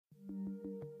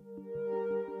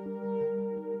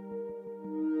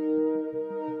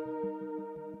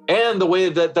and the way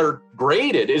that they're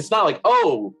graded. It's not like,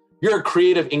 oh, you're a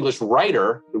creative English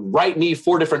writer, write me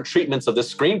 4 different treatments of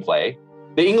this screenplay.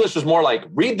 The English was more like,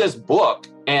 read this book,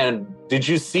 and did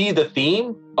you see the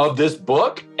theme of this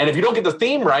book? And if you don't get the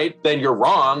theme right, then you're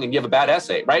wrong and you have a bad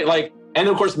essay, right? Like, and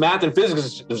of course, math and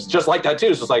physics is just like that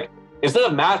too. So it's like, instead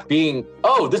of math being,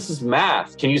 oh, this is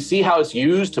math, can you see how it's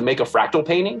used to make a fractal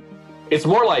painting? It's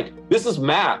more like, this is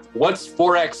math. What's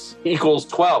 4x equals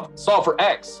 12? Solve for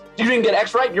x. You didn't get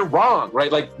x right, you're wrong,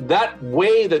 right? Like that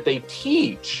way that they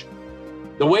teach,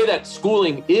 the way that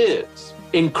schooling is,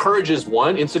 encourages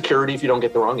one, insecurity if you don't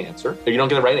get the wrong answer, or you don't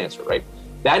get the right answer, right?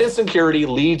 That insecurity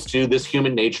leads to this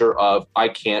human nature of, I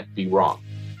can't be wrong.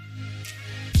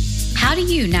 How do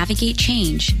you navigate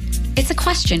change? It's a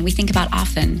question we think about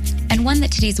often, and one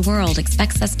that today's world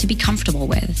expects us to be comfortable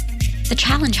with. The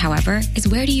challenge, however, is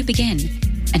where do you begin?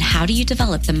 And how do you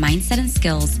develop the mindset and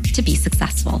skills to be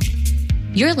successful?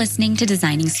 You're listening to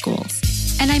Designing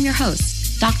Schools, and I'm your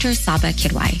host, Dr. Saba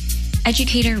Kidwai,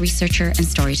 educator, researcher, and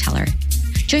storyteller.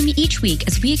 Join me each week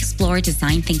as we explore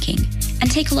design thinking and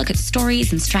take a look at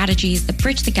stories and strategies that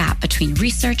bridge the gap between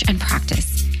research and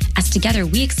practice, as together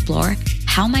we explore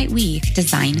how might we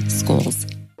design schools.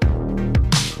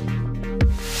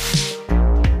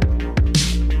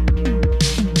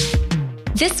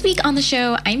 This week on the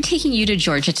show, I'm taking you to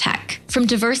Georgia Tech. From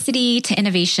diversity to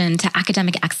innovation to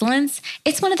academic excellence,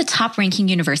 it's one of the top-ranking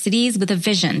universities with a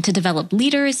vision to develop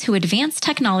leaders who advance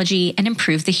technology and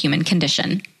improve the human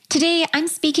condition. Today, I'm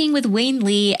speaking with Wayne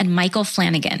Lee and Michael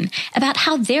Flanigan about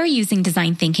how they're using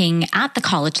design thinking at the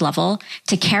college level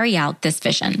to carry out this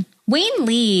vision. Wayne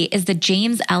Lee is the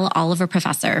James L. Oliver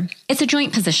Professor. It's a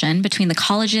joint position between the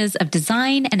colleges of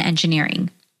design and engineering.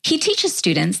 He teaches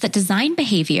students that design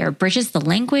behavior bridges the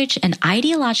language and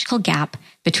ideological gap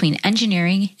between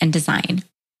engineering and design.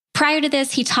 Prior to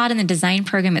this, he taught in the design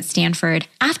program at Stanford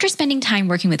after spending time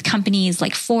working with companies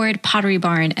like Ford, Pottery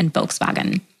Barn, and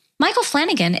Volkswagen. Michael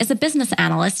Flanigan is a business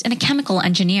analyst and a chemical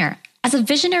engineer. As a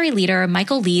visionary leader,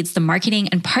 Michael leads the marketing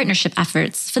and partnership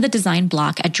efforts for the Design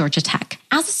Bloc at Georgia Tech.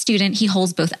 As a student, he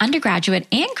holds both undergraduate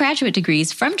and graduate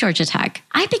degrees from Georgia Tech.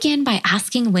 I begin by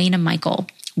asking Wayne and Michael,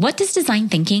 what does design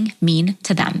thinking mean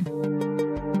to them?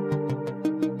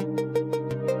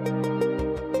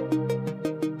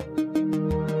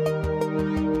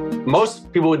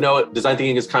 Most people would know it, design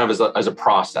thinking is kind of as a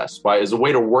process, right? As a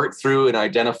way to work through and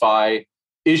identify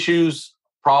issues,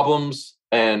 problems,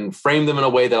 and frame them in a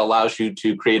way that allows you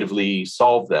to creatively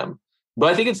solve them.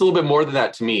 But I think it's a little bit more than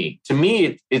that to me. To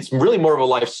me, it's really more of a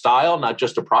lifestyle, not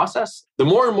just a process. The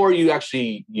more and more you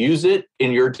actually use it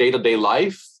in your day-to-day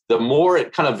life, the more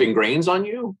it kind of ingrains on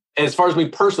you. And as far as me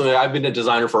personally, I've been a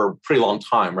designer for a pretty long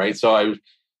time, right? So I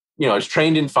was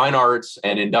trained in fine arts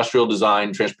and industrial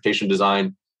design, transportation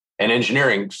design, and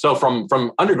engineering. So from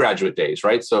undergraduate days,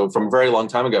 right? So from a very long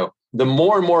time ago, the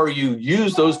more and more you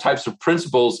use those types of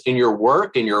principles in your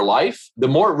work, in your life, the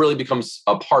more it really becomes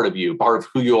a part of you, part of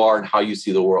who you are and how you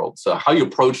see the world. So how you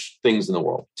approach things in the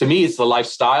world. To me, it's the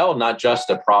lifestyle, not just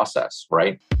a process,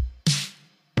 right?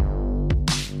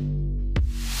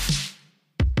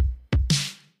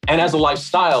 And as a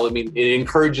lifestyle, it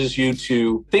encourages you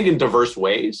to think in diverse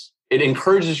ways. It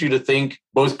encourages you to think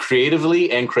both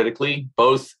creatively and critically,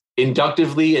 both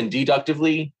inductively and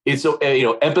deductively. It's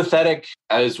empathetic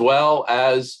as well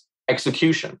as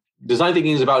execution. Design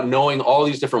thinking is about knowing all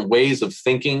these different ways of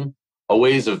thinking,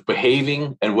 ways of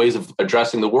behaving, and ways of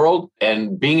addressing the world,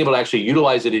 and being able to actually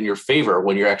utilize it in your favor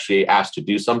when you're actually asked to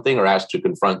do something or asked to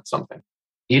confront something.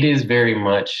 It is very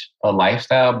much a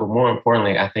lifestyle, but more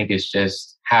importantly, I think it's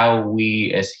just how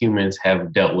we as humans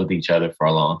have dealt with each other for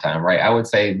a long time, right? I would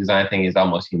say design thinking is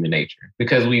almost human nature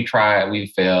because we've tried,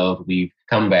 we've failed, we've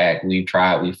come back, we've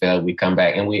tried, we failed, we come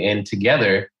back, and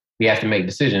together we have to make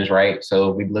decisions, right? So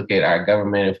if we look at our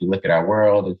government, if we look at our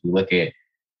world, if we look at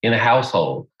in a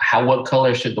household, what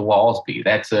color should the walls be?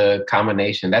 That's a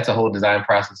combination. That's a whole design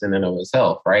process in and of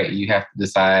itself, right? You have to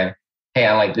decide, hey,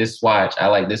 I like this swatch. I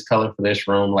like this color for this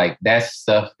room. Like that's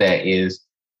stuff that is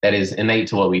innate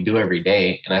to what we do every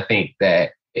day. And I think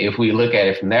that if we look at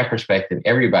it from that perspective,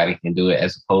 everybody can do it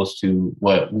as opposed to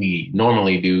what we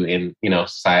normally do in,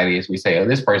 society is we say, oh,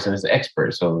 this person is an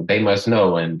expert, so they must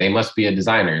know and they must be a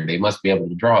designer and they must be able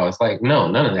to draw. It's like, no,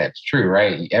 none of that's true,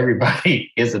 right?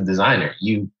 Everybody is a designer.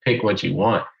 You pick what you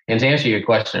want. And to answer your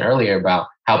question earlier about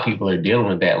how people are dealing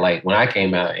with that, like when I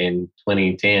came out in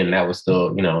 2010, that was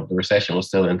still, the recession was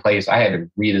still in place. I had to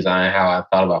redesign how I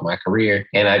thought about my career,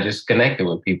 and I just connected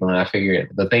with people. And I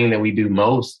figured the thing that we do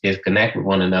most is connect with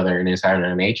one another and inside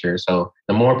our nature. So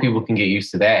the more people can get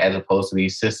used to that, as opposed to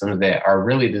these systems that are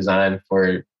really designed for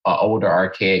an older,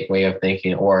 archaic way of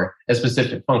thinking or a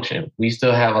specific function. We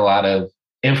still have a lot of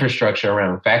infrastructure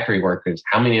around factory workers.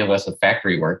 How many of us are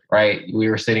factory workers, right? We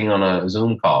were sitting on a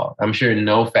Zoom call. I'm sure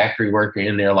no factory worker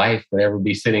in their life would ever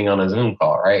be sitting on a Zoom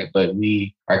call, right? But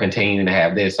we are continuing to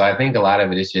have this. So I think a lot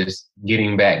of it is just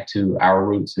getting back to our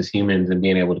roots as humans and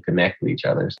being able to connect with each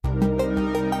other.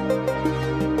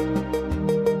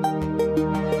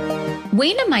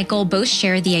 Wayne and Michael both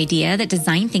share the idea that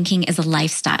design thinking is a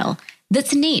lifestyle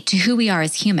that's innate to who we are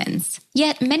as humans.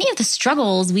 Yet many of the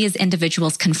struggles we as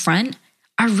individuals confront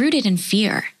are rooted in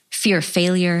fear. Fear of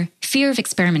failure, fear of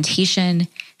experimentation,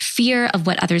 fear of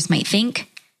what others might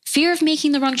think, fear of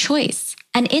making the wrong choice.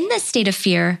 And in this state of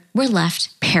fear, we're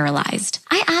left paralyzed.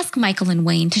 I ask Michael and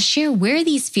Wayne to share where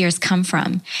these fears come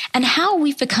from and how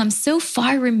we've become so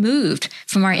far removed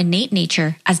from our innate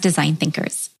nature as design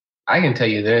thinkers. I can tell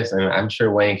you this, and I'm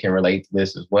sure Wayne can relate to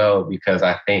this as well, because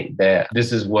I think that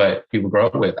this is what people grow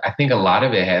up with. I think a lot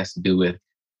of it has to do with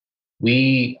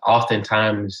we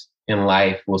oftentimes in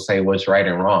life will say what's right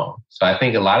and wrong. So I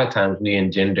think a lot of times we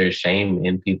engender shame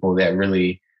in people that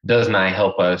really does not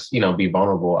help us, be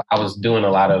vulnerable. I was doing a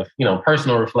lot of,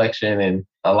 personal reflection and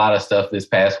a lot of stuff this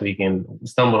past week and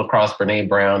stumbled across Brene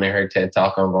Brown and her TED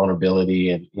Talk on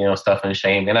vulnerability and, stuff and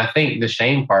shame. And I think the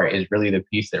shame part is really the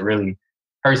piece that really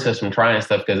hurts us from trying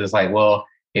stuff, because it's like, well,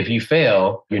 if you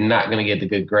fail, you're not going to get the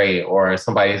good grade, or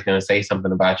somebody's going to say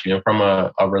something about you. And from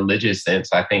a religious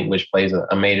sense, I think, which plays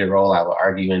a major role, I would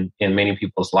argue, in many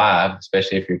people's lives,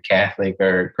 especially if you're Catholic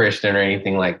or Christian or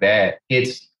anything like that,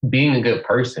 it's being a good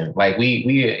person. Like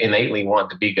we innately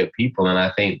want to be good people. And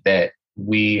I think that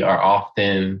we are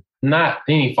often not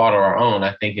any fault of our own.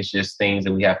 I think it's just things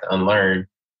that we have to unlearn,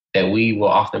 that we will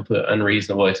often put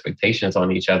unreasonable expectations on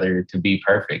each other to be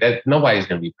perfect. Nobody's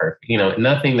going to be perfect.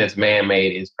 Nothing that's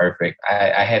man-made is perfect.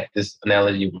 I had this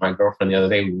analogy with my girlfriend the other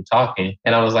day. We were talking,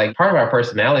 and I was like, part of our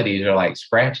personalities are like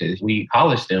scratches. We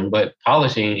polish them, but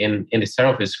polishing in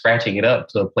itself is scratching it up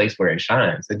to a place where it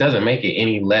shines. It doesn't make it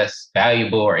any less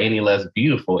valuable or any less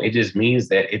beautiful. It just means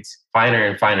that it's finer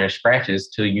and finer scratches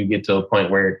till you get to a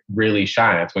point where it really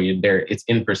shines, where you're there, it's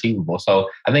imperceivable. So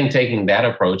I think taking that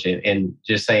approach and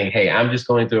just saying, hey, I'm just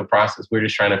going through a process. We're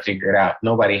just trying to figure it out.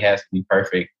 Nobody has to be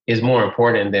perfect is more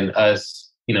important than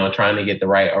us, trying to get the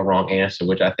right or wrong answer,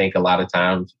 which I think a lot of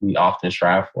times we often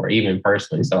strive for, even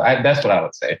personally. So that's what I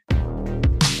would say.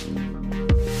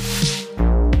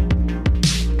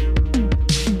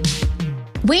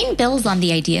 Wayne builds on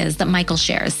the ideas that Michael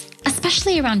shares,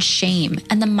 especially around shame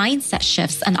and the mindset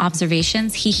shifts and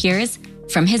observations he hears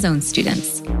from his own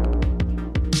students.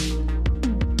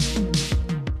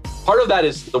 Part of that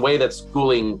is the way that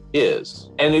schooling is.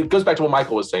 And it goes back to what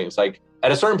Michael was saying. It's like,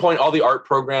 at a certain point, all the art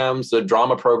programs, the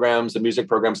drama programs, the music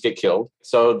programs get killed.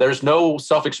 So there's no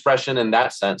self-expression in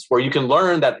that sense, where you can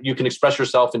learn that you can express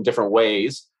yourself in different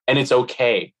ways and it's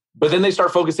okay. But then they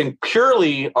start focusing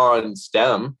purely on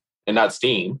STEM and not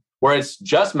STEAM, where it's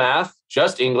just math,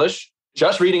 just English,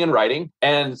 just reading and writing.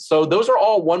 And so those are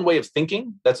all one way of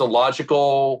thinking. That's a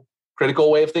logical, critical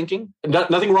way of thinking.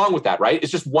 Nothing wrong with that, right?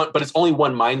 It's just one, but it's only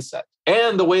one mindset.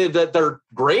 And the way that they're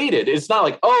graded, it's not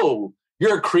like, oh,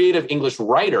 you're a creative English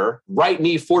writer, write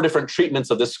me 4 different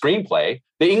treatments of this screenplay.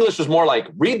 The English is more like,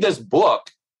 read this book.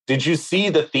 Did you see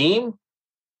the theme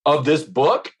of this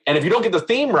book? And if you don't get the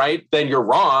theme right, then you're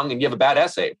wrong and you have a bad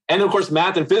essay. And of course,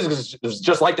 math and physics is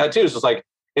just like that too. It's just like,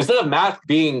 instead of math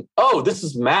being, oh, this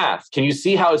is math, can you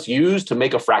see how it's used to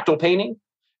make a fractal painting?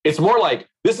 It's more like,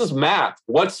 this is math.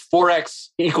 What's 4x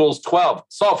equals 12?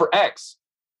 Solve for x.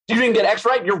 You didn't get x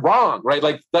right, you're wrong, right?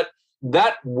 Like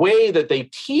that way that they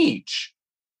teach,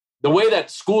 the way that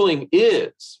schooling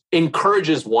is,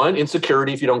 encourages one,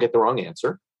 insecurity if you don't get the wrong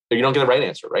answer, or you don't get the right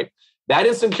answer, right? That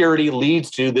insecurity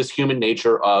leads to this human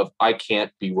nature of, I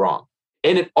can't be wrong.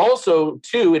 And it also,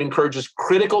 too, it encourages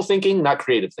critical thinking, not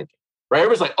creative thinking, right?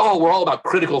 Everybody's like, oh, we're all about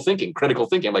critical thinking.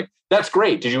 I'm like, that's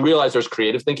great. Did you realize there's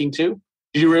creative thinking too?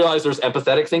 Did you realize there's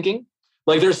empathetic thinking?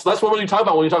 Like that's what we talk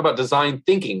about when we talk about design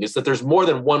thinking, is that there's more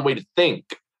than one way to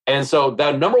think. And so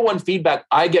the number one feedback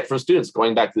I get from students,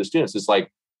 going back to the students, is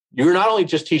like, you're not only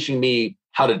just teaching me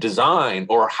how to design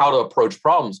or how to approach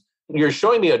problems, you're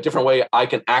showing me a different way I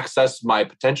can access my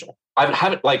potential. I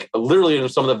haven't, like, literally in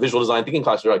some of the visual design thinking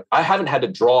classes, like, I haven't had to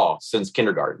draw since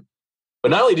kindergarten.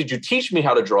 But not only did you teach me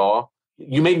how to draw,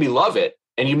 you made me love it.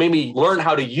 and you made me learn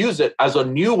how to use it as a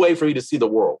new way for me to see the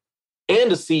world and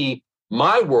to see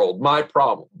my world, my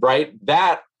problem, right?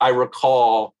 That I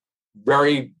recall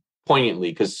very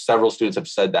poignantly because several students have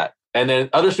said that. And then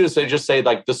other students, they just say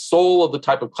like the soul of the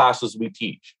type of classes we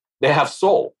teach. They have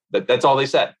soul. That's all they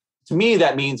said. To me,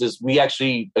 that means is we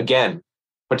actually, again,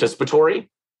 participatory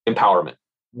empowerment.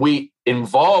 We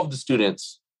involve the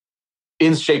students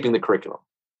in shaping the curriculum.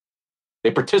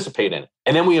 They participate in it.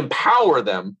 And then we empower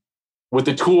them with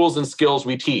the tools and skills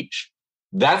we teach.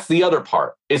 That's the other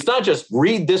part. It's not just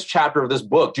read this chapter of this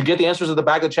book. Do you get the answers at the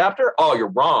back of the chapter? Oh, you're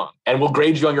wrong. And we'll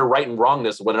grade you on your right and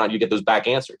wrongness whether or not you get those back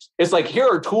answers. It's like, here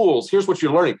are tools. Here's what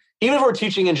you're learning. Even if we're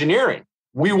teaching engineering,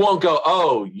 we won't go,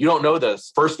 oh, you don't know the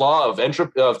first law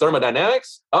of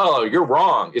thermodynamics? Oh, you're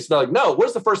wrong. It's not like, no, what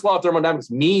does the first law of thermodynamics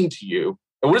mean to you?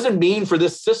 And what does it mean for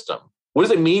this system? What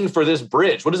does it mean for this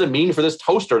bridge? What does it mean for this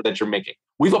toaster that you're making?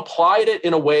 We've applied it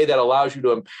in a way that allows you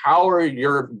to empower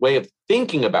your way of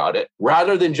thinking about it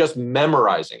rather than just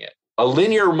memorizing it. A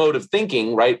linear mode of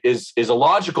thinking, right, is a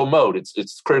logical mode.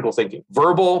 It's critical thinking.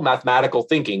 Verbal mathematical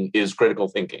thinking is critical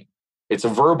thinking. It's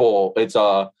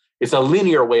a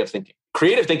linear way of thinking.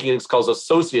 Creative thinking is called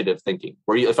associative thinking,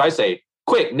 where if I say,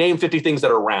 quick, name 50 things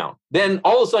that are round, then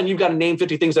all of a sudden you've got to name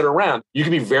 50 things that are round. You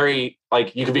can be very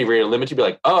limited. You'd be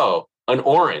like, oh, an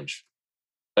orange,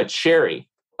 a cherry,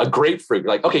 a grapefruit.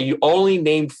 Like, okay, you only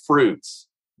named fruits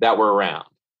that were round.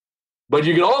 But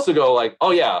you can also go like,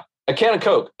 oh yeah, a can of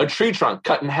Coke, a tree trunk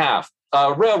cut in half,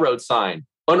 a railroad sign,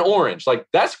 an orange. Like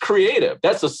that's creative.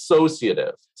 That's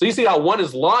associative. So you see how one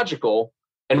is logical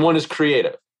and one is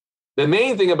creative. The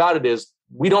main thing about it is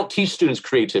we don't teach students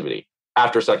creativity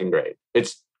after second grade.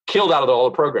 It's killed out of all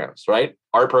the programs, right?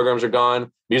 Art programs are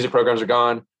gone. Music programs are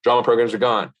gone. Drama programs are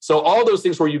gone. So all those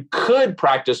things where you could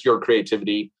practice your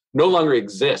creativity no longer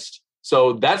exist.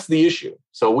 So that's the issue.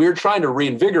 So we're trying to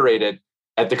reinvigorate it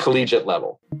at the collegiate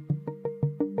level.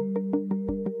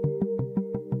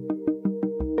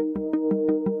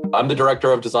 I'm the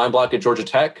director of Design Bloc at Georgia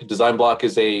Tech. Design Bloc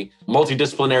is a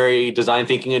multidisciplinary design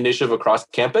thinking initiative across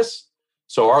campus.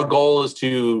 So our goal is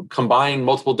to combine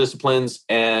multiple disciplines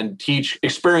and teach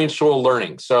experiential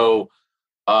learning. So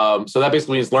that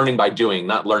basically means learning by doing,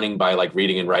 not learning by like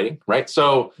reading and writing, right?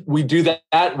 So we do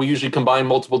that. We usually combine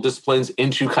multiple disciplines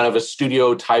into kind of a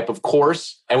studio type of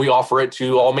course, and we offer it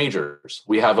to all majors.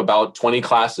 We have about 20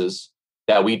 classes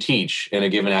that we teach in a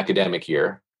given academic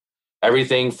year.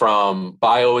 Everything from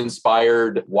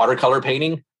bio-inspired watercolor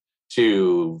painting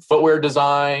to footwear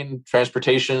design,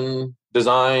 transportation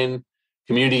design,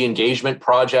 community engagement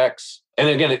projects. And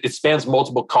again, it spans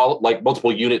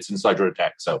multiple units inside Georgia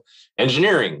Tech. So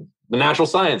engineering, the natural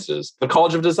sciences, the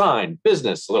College of Design,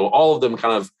 business, so all of them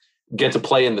kind of get to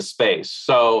play in the space.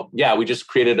 So yeah, we just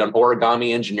created an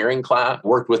origami engineering class,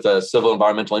 worked with a civil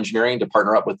environmental engineering to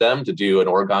partner up with them to do an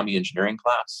origami engineering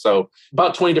class. So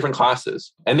about 20 different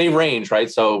classes, and they range, right?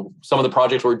 So some of the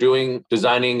projects we're doing,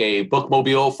 designing a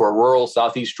bookmobile for rural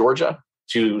Southeast Georgia,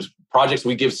 to projects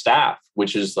we give staff,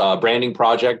 which is a branding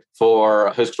project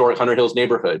for historic Hunter Hills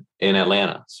neighborhood in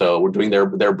Atlanta. So we're doing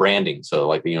their branding. So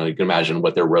like, you can imagine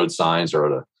what their road signs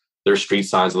or their street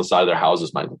signs on the side of their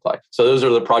houses might look like. So those are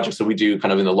the projects that we do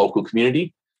kind of in the local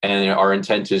community. And our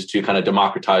intent is to kind of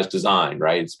democratize design,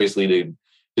 right? It's basically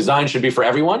design should be for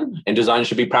everyone and design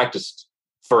should be practiced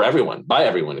for everyone, by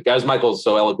everyone. As Michael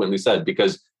so eloquently said,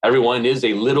 because everyone is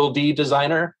a little d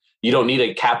designer. You don't need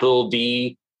a capital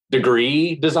D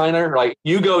degree designer. Like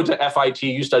you go to FIT,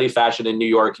 you study fashion in New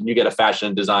York and you get a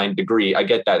fashion design degree. I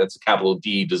get that. It's a capital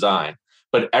D design.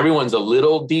 But everyone's a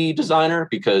little d designer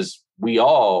because we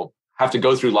all have to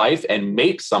go through life and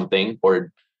make something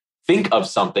or think of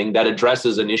something that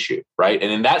addresses an issue, right?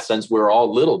 And in that sense, we're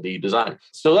all little d designers.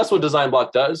 So that's what Design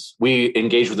Bloc does. We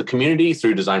engage with the community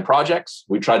through design projects.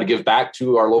 We try to give back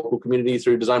to our local community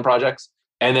through design projects.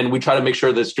 And then we try to make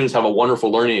sure that students have a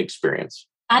wonderful learning experience.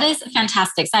 That is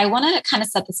fantastic. So I want to kind of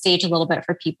set the stage a little bit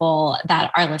for people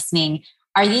that are listening.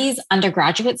 Are these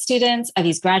undergraduate students? Are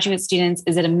these graduate students?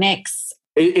 Is it a mix?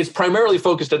 It's primarily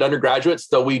focused at undergraduates,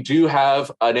 though we do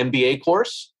have an MBA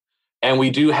course and we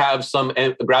do have some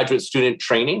graduate student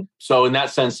training. So in that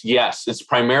sense, yes, it's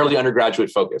primarily undergraduate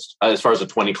focused as far as the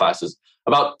 20 classes.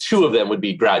 About 2 of them would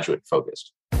be graduate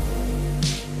focused.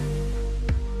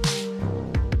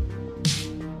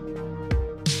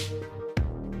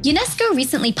 UNESCO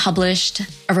recently published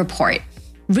a report,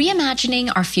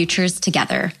 Reimagining Our Futures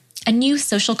Together, a new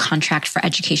social contract for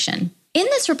education. In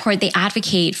this report, they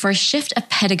advocate for a shift of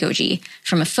pedagogy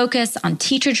from a focus on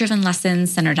teacher-driven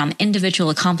lessons centered on individual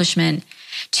accomplishment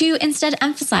to instead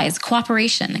emphasize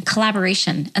cooperation,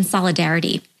 collaboration, and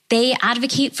solidarity. They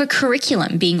advocate for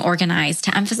curriculum being organized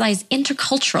to emphasize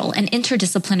intercultural and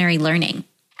interdisciplinary learning.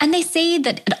 And they say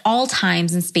that at all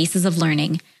times and spaces of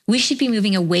learning, we should be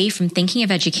moving away from thinking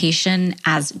of education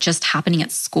as just happening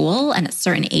at school and at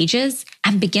certain ages,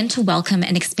 and begin to welcome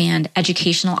and expand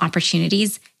educational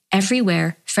opportunities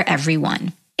everywhere for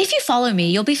everyone. If you follow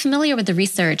me, you'll be familiar with the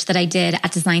research that I did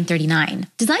at Design 39.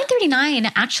 Design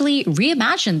 39 actually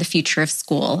reimagined the future of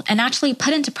school and actually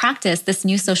put into practice this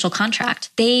new social contract.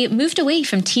 They moved away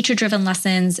from teacher-driven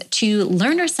lessons to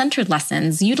learner-centered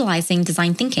lessons utilizing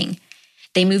design thinking.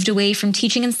 They moved away from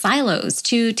teaching in silos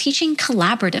to teaching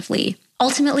collaboratively,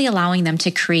 ultimately allowing them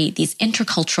to create these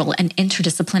intercultural and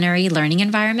interdisciplinary learning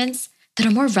environments that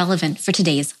are more relevant for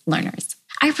today's learners.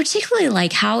 I particularly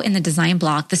like how in the Design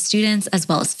Bloc, the students as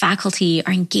well as faculty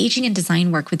are engaging in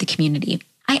design work with the community.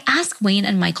 I asked Wayne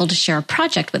and Michael to share a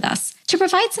project with us to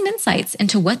provide some insights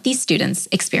into what these students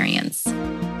experience.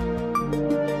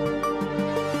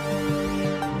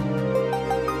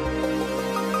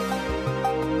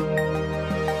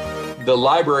 The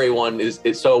library one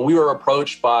so we were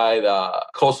approached by the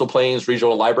Coastal Plains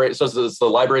Regional Library. So it's the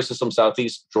library system,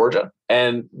 Southeast Georgia.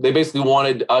 And they basically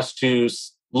wanted us to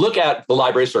look at the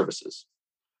library services.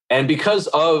 And because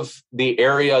of the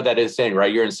area that it's in,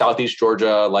 right? You're in Southeast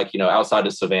Georgia, outside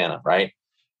of Savannah, right?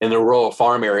 In the rural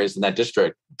farm areas in that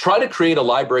district, try to create a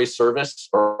library service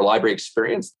or a library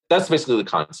experience. That's basically the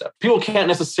concept. People can't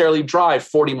necessarily drive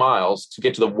 40 miles to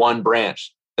get to the one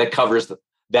branch that covers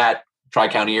that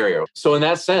Tri-County area. So in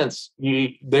that sense,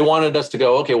 they wanted us to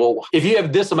go, okay, well, if you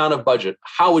have this amount of budget,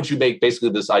 how would you make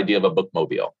basically this idea of a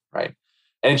bookmobile, right?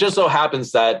 And it just so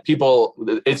happens that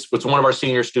it's one of our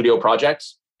senior studio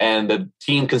projects, and the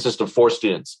team consists of 4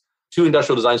 students, 2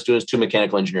 industrial design students, 2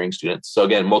 mechanical engineering students. So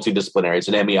again, multidisciplinary. It's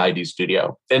an MEID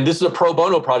studio. And this is a pro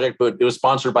bono project, but it was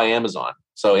sponsored by Amazon.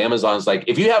 So Amazon's like,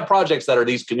 if you have projects that are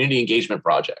these community engagement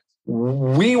projects,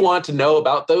 we want to know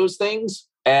about those things,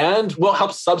 and we'll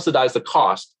help subsidize the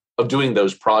cost of doing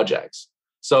those projects.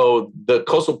 So the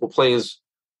Coastal Plains,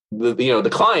 the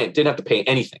client didn't have to pay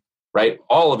anything, right?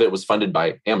 All of it was funded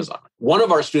by Amazon. One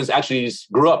of our students actually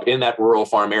grew up in that rural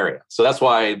farm area. So that's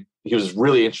why he was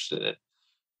really interested in it.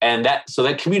 And that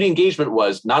community engagement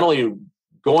was not only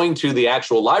going to the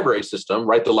actual library system,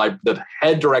 right? The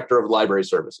head director of library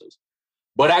services,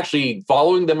 but actually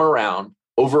following them around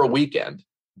over a weekend,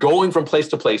 going from place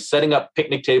to place, setting up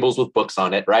picnic tables with books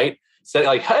on it, right? Saying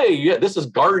like, hey, this is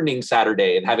gardening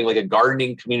Saturday, and having like a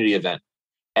gardening community event,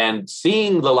 and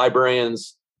seeing the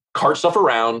librarians cart stuff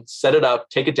around, set it up,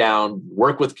 take it down,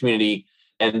 work with community.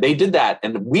 And they did that,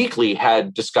 and weekly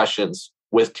had discussions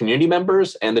with community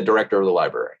members and the director of the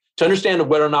library to understand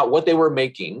whether or not what they were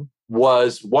making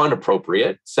was, one,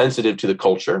 appropriate, sensitive to the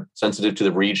culture, sensitive to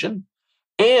the region,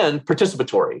 and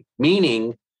participatory,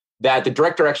 meaning that the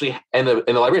director actually and the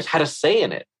librarians had a say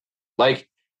in it. Like,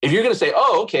 if you're going to say,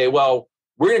 oh, okay, well,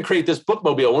 we're going to create this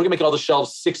bookmobile, we're going to make all the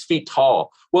shelves 6 feet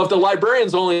tall. Well, if the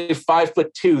librarian's only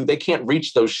 5'2", they can't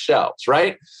reach those shelves,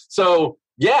 right? So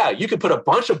yeah, you could put a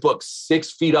bunch of books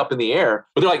 6 feet up in the air,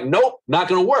 but they're like, nope, not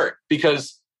going to work,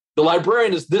 because the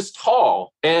librarian is this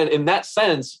tall. And in that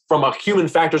sense, from a human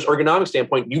factors ergonomic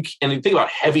standpoint, you think about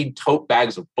heavy tote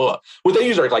bags of books. What they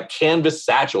use are like canvas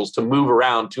satchels to move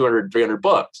around 200, 300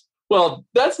 books. Well,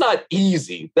 that's not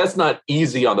easy. That's not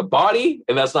easy on the body,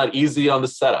 and that's not easy on the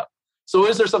setup. So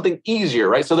is there something easier,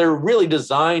 right? So they're really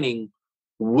designing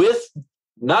with,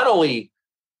 not only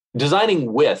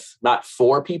designing with, not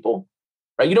for people,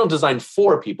 right? You don't design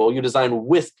for people, you design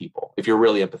with people if you're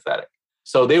really empathetic.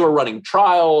 So they were running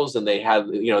trials, and they had,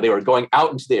 they were going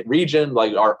out into the region,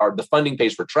 like the funding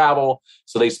pays for travel.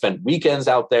 So they spent weekends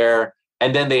out there,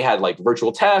 and then they had like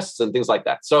virtual tests and things like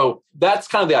that. So that's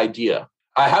kind of the idea.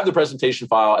 I have the presentation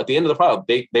file. At the end of the file,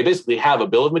 they basically have a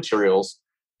bill of materials,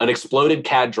 an exploded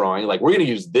CAD drawing. Like, we're going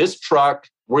to use this truck.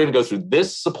 We're going to go through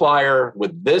this supplier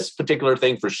with this particular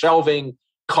thing for shelving,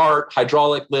 cart,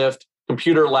 hydraulic lift,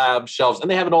 computer lab, shelves,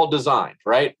 and they have it all designed,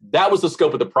 right? That was the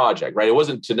scope of the project, right? It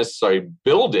wasn't to necessarily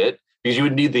build it, because you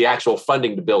would need the actual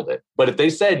funding to build it. But if they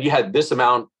said you had this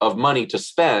amount of money to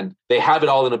spend, they have it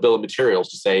all in a bill of materials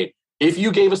to say, if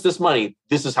you gave us this money,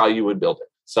 this is how you would build it.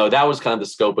 So that was kind of the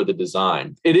scope of the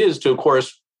design. It is to, of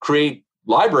course, create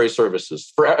library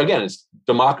services for, again, it's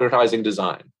democratizing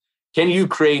design. Can you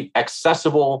create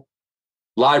accessible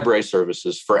library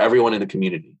services for everyone in the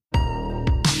community?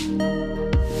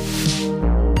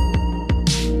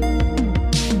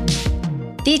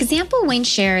 The example Wayne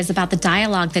shares about the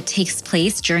dialogue that takes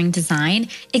place during design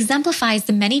exemplifies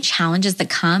the many challenges that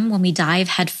come when we dive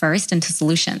headfirst into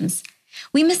solutions.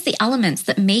 We miss the elements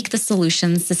that make the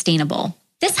solutions sustainable.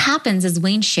 This happens, as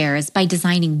Wayne shares, by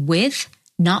designing with,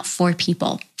 not for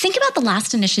people. Think about the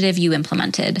last initiative you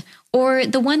implemented, or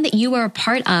the one that you were a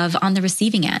part of on the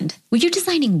receiving end. Were you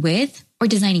designing with or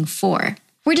designing for?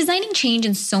 We're designing change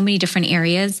in so many different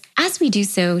areas. As we do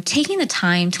so, taking the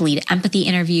time to lead empathy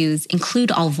interviews,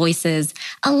 include all voices,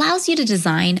 allows you to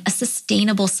design a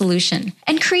sustainable solution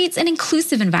and creates an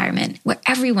inclusive environment where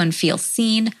everyone feels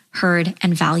seen, heard,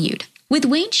 and valued. With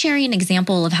Wayne sharing an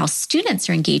example of how students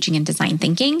are engaging in design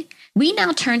thinking, we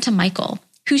now turn to Michael,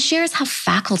 who shares how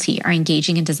faculty are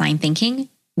engaging in design thinking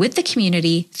with the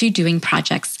community through doing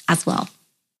projects as well.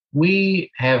 We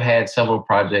have had several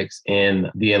projects in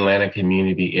the Atlanta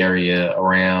community area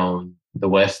around the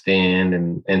West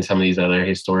End and some of these other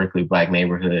historically Black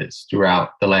neighborhoods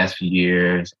throughout the last few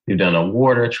years. We've done a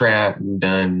water trap, we've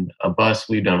done a bus,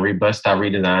 we've done bus stop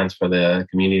redesigns for the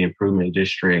community improvement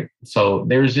district. So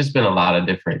there's just been a lot of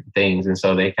different things. And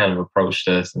so they kind of approached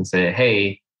us and said,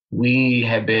 hey, we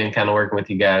have been kind of working with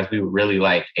you guys. We would really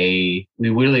we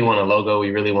really want a logo.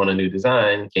 We really want a new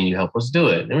design. Can you help us do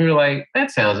it? And we were like,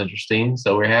 that sounds interesting.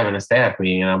 So we're having a staff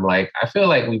meeting. And I'm like, I feel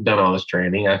like we've done all this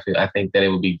training. I think that it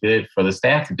would be good for the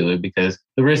staff to do it, because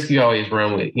the risk you always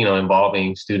run with,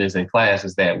 involving students in class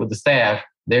is that with the staff,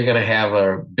 they're going to have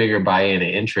a bigger buy-in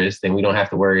and interest, and we don't have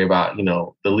to worry about,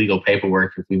 the legal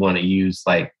paperwork if we want to use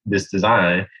like this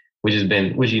design, which is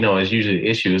usually the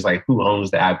issue, is like who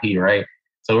owns the IP, right?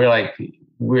 So we're like,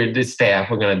 we're this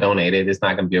staff, we're going to donate it. It's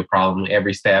not going to be a problem.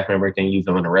 Every staff member can use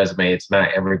them on a resume. It's not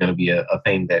ever going to be a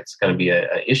thing that's going to be an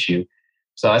issue.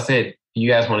 So I said, you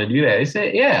guys want to do that? They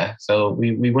said, yeah. So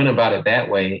we went about it that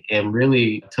way, and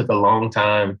really took a long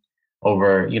time,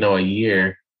 over, a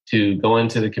year, to go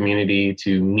into the community,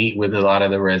 to meet with a lot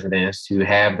of the residents, to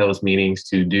have those meetings,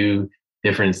 to do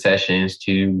different sessions,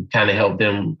 to kind of help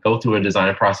them go through a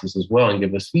design process as well and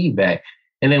give us feedback.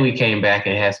 And then we came back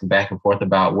and had some back and forth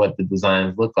about what the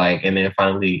designs look like, and then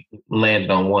finally landed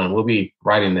on one. We'll be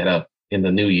writing that up in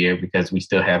the new year because we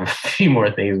still have a few more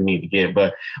things we need to get,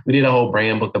 but we did a whole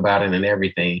brand book about it and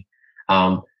everything.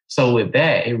 So with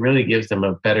that, it really gives them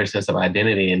a better sense of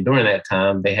identity. And during that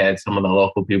time, they had some of the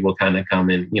local people kind of come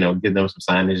and, give them some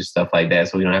signage and stuff like that.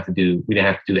 So we didn't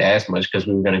have to do as much because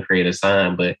we were going to create a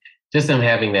sign, but just them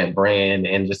having that brand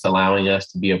and just allowing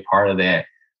us to be a part of that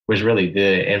was really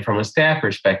good. And from a staff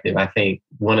perspective, I think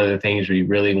one of the things we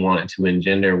really wanted to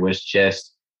engender was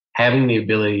just having the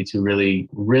ability to really,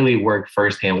 really work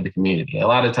firsthand with the community. A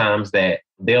lot of times that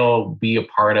they'll be a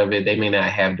part of it. They may not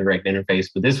have direct interface,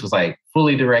 but this was like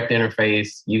fully direct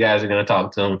interface. You guys are going to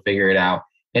talk to them, figure it out,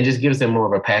 and just gives them more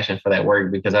of a passion for that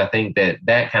work, because I think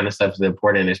that kind of stuff is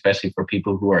important, especially for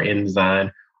people who are in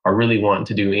design or really wanting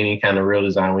to do any kind of real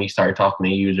design. When you start talking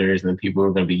to users and people who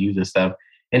are going to be using stuff,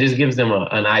 and just gives them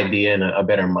an idea and a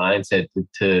better mindset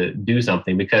to do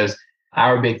something. Because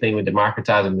our big thing with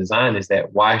democratizing design is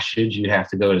that why should you have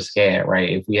to go to SCAD, right?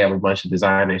 If we have a bunch of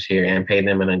designers here and pay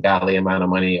them an ungodly amount of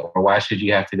money, or why should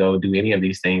you have to go do any of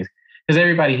these things? Because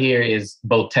everybody here is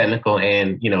both technical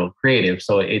and, creative.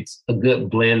 So it's a good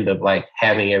blend of like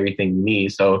having everything you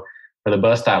need. So for the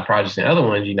bus stop projects and other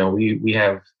ones, we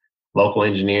have local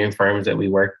engineering firms that we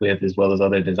work with, as well as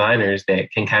other designers that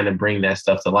can kind of bring that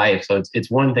stuff to life. So it's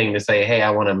one thing to say, hey, I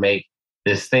want to make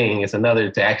this thing. It's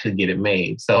another to actually get it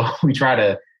made. So we try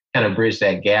to kind of bridge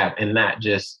that gap and not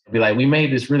just be like, we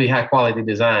made this really high quality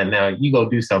design, now you go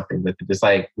do something with it. It's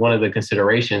like one of the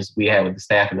considerations we had with the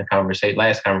staff in the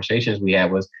last conversations we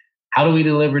had was, how do we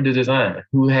deliver the design?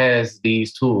 Who has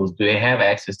these tools? Do they have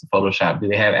access to Photoshop? Do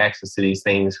they have access to these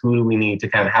things? How do we need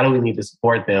to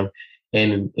support them?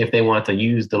 And if they want to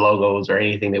use the logos or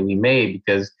anything that we made,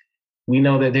 because we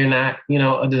know that they're not,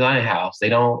 a design house. They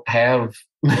don't have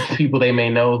people they may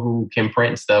know who can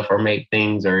print stuff or make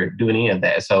things or do any of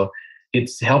that. So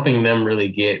it's helping them really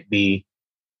get the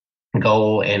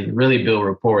goal and really build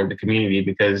rapport with the community,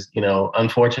 because,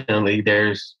 unfortunately,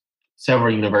 there's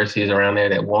several universities around there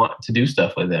that want to do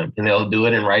stuff with them, and they'll do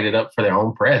it and write it up for their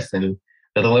own press. And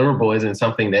the deliverable isn't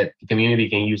something that the community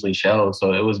can usually show.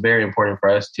 So it was very important for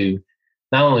us to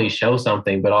not only show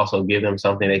something, but also give them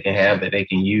something they can have that they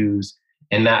can use,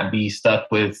 and not be stuck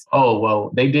with, oh,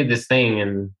 well, they did this thing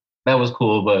and that was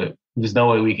cool, but there's no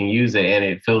way we can use it. And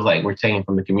it feels like we're taking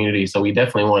from the community. So we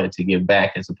definitely wanted to give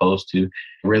back as opposed to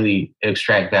really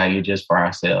extract value just for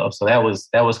ourselves. So that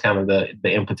was kind of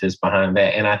the impetus behind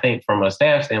that. And I think from a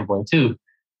staff standpoint too,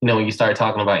 when you start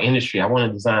talking about industry, I want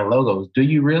to design logos. Do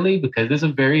you really? Because it's a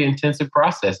very intensive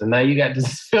process. And now you got to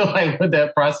feel like what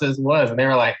that process was. And they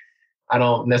were like, I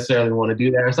don't necessarily want to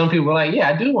do that. Or some people were like, yeah,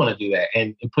 I do want to do that.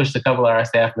 And it pushed a couple of our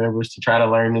staff members to try to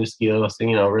learn new skills, to,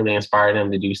 really inspire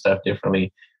them to do stuff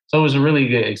differently. So it was a really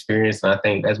good experience. And I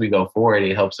think as we go forward,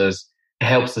 it helps us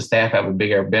helps the staff have a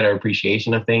better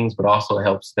appreciation of things, but also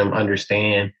helps them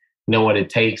understand, what it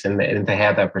takes and to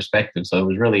have that perspective. So it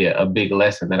was really a big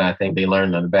lesson that I think they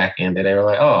learned on the back end, that they were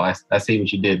like, oh, I see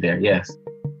what you did there. Yes.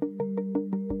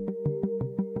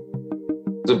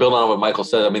 To build on what Michael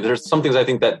said, I mean, there's some things I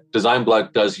think that Design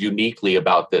Bloc does uniquely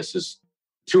about this is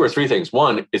 2 or 3 things.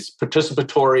 One, it's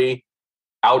participatory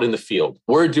out in the field.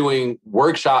 We're doing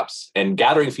workshops and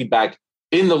gathering feedback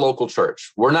in the local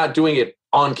church. We're not doing it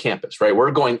on campus, right?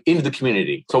 We're going into the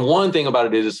community. So one thing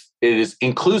about it is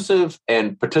inclusive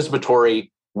and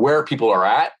participatory where people are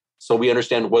at, so we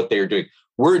understand what they're doing.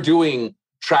 We're doing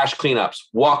trash cleanups,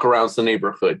 walk around the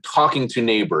neighborhood, talking to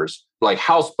neighbors, like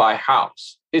house by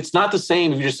house. It's not the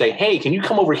same if you just say, hey, can you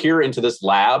come over here into this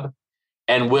lab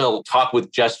and we'll talk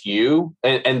with just you?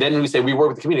 And then we say we work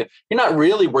with the community. You're not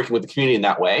really working with the community in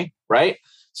that way, right?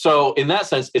 So in that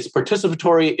sense, it's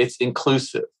participatory, it's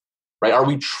inclusive, right? Are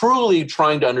we truly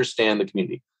trying to understand the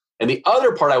community? And the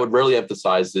other part I would really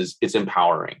emphasize is it's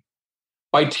empowering.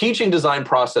 By teaching design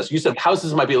process, you said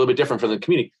houses might be a little bit different from the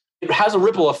community. It has a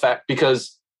ripple effect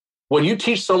because when you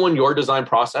teach someone your design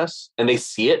process and they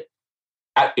see it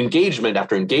at engagement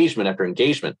after engagement after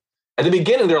engagement, at the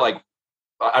beginning, they're like,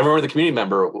 I remember the community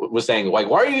member was saying, like,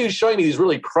 why are you showing me these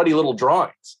really cruddy little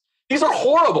drawings? These are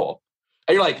horrible.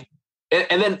 And you're like,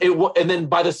 and then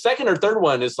by the second or third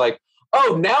one, it's like,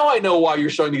 oh, now I know why you're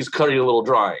showing these cruddy little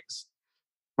drawings,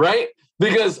 right?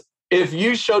 Because if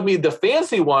you showed me the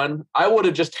fancy one, I would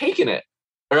have just taken it,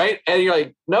 right? And you're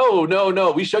like,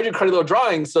 no. We showed you cruddy little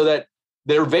drawings so that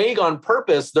they're vague on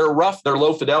purpose. They're rough. They're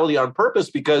low fidelity on purpose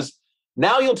because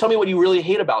now you'll tell me what you really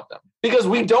hate about them. Because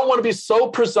we don't want to be so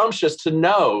presumptuous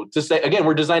to say, again,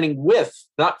 we're designing with,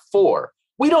 not for.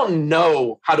 We don't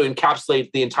know how to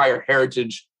encapsulate the entire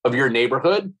heritage of your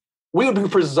neighborhood. We would be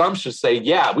presumptuous to say,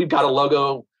 yeah, we've got a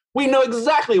logo. We know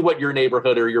exactly what your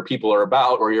neighborhood or your people are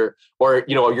about, or your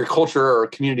culture or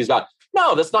community is about.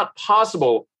 No, that's not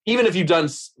possible. Even if you've done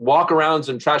walk-arounds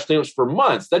and trash cleanups for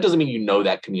months, that doesn't mean you know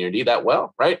that community that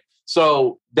well, right?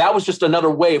 So that was just another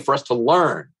way for us to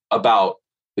learn about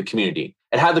the community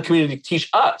and have the community teach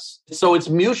us. So it's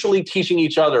mutually teaching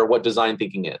each other what design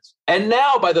thinking is. And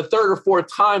now by the 3rd or 4th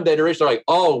time, the iteration, they're like,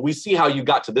 oh, we see how you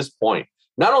got to this point.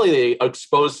 Not only are they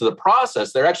exposed to the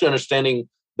process, they're actually understanding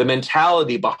the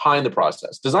mentality behind the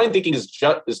process. Design thinking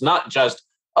is not just,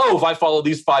 oh, if I follow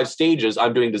these 5 stages,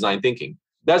 I'm doing design thinking.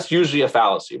 That's usually a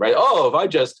fallacy, right? Oh, if I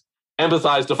just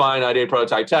empathize, define, ideate,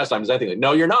 prototype, test, I'm design thinking.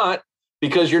 No, you're not,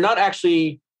 because you're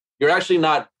actually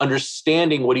not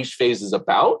understanding what each phase is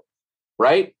about,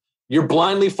 right? You're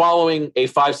blindly following a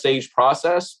 5-stage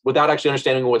process without actually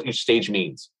understanding what each stage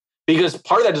means. Because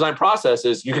part of that design process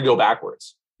is you can go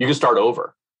backwards. You can start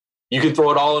over. You can throw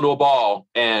it all into a ball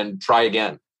and try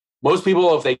again. Most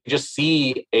people, if they just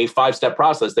see a 5-step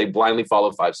process, they blindly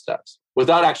follow 5 steps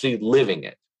without actually living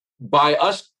it. By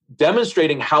us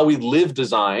demonstrating how we live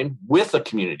design with a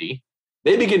community,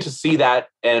 they begin to see that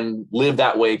and live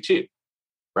that way too,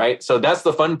 right? So that's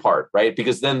the fun part, right?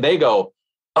 Because then they go,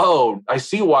 oh, I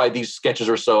see why these sketches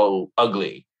are so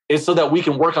ugly. It's so that we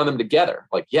can work on them together.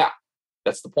 Like, yeah,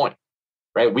 that's the point,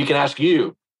 right? We can ask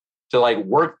you to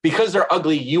work because they're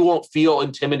ugly. You won't feel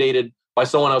intimidated by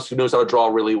someone else who knows how to draw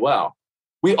really well.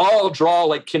 We all draw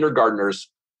like kindergartners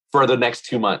for the next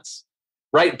 2 months,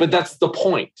 right? But that's the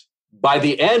point. By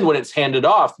the end, when it's handed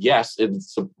off, yes,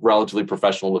 it's a relatively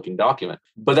professional looking document,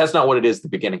 but that's not what it is at the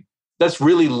beginning. That's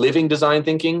really living design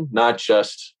thinking, not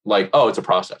just it's a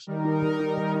process.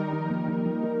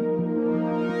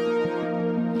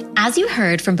 As you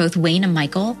heard from both Wayne and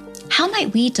Michael, how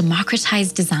might we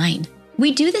democratize design?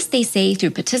 We do this, they say,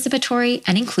 through participatory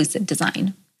and inclusive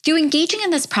design. Through engaging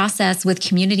in this process with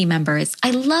community members,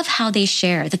 I love how they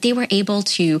share that they were able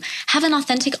to have an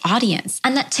authentic audience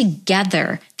and that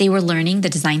together they were learning the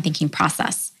design thinking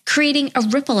process, creating a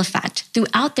ripple effect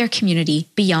throughout their community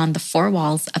beyond the 4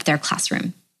 walls of their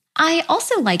classroom. I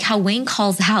also like how Wayne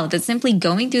calls out that simply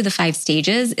going through the 5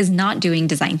 stages is not doing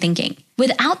design thinking.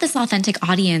 Without this authentic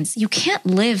audience, you can't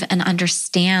live and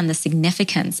understand the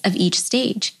significance of each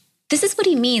stage. This is what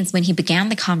he means when he began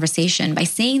the conversation by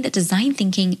saying that design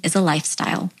thinking is a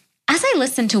lifestyle. As I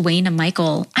listen to Wayne and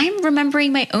Michael, I'm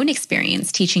remembering my own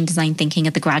experience teaching design thinking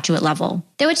at the graduate level.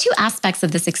 There were 2 aspects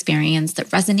of this experience that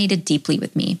resonated deeply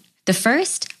with me. The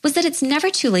first was that it's never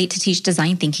too late to teach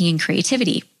design thinking and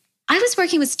creativity. I was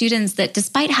working with students that,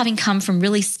 despite having come from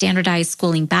really standardized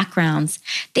schooling backgrounds,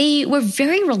 they were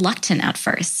very reluctant at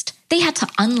first. They had to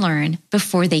unlearn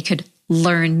before they could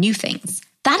learn new things.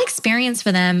 That experience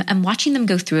for them and watching them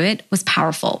go through it was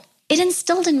powerful. It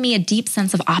instilled in me a deep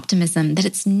sense of optimism that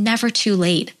it's never too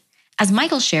late. as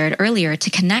Michael shared earlier, to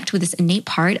connect with this innate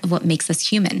part of what makes us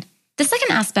human. The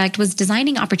second aspect was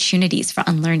designing opportunities for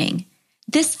unlearning.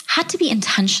 This had to be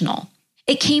intentional.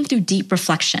 It came through deep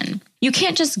reflection. You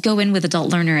can't just go in with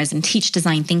adult learners and teach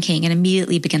design thinking and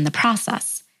immediately begin the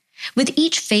process. With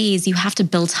each phase, you have to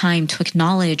build time to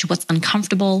acknowledge what's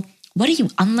uncomfortable, what are you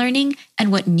unlearning,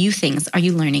 and what new things are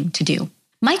you learning to do.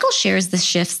 Michael shares the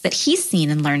shifts that he's seen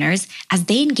in learners as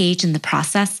they engage in the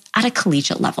process at a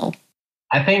collegiate level.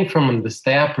 I think from the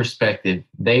staff perspective,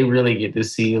 they really get to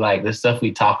see like the stuff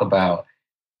we talk about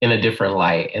in a different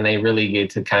light, and they really get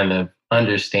to kind of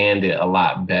understand it a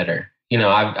lot better. You know,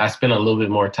 I spent a little bit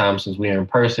more time since we were in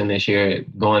person this year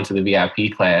going to the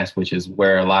VIP class, which is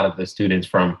where a lot of the students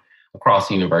from across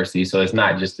the university. So it's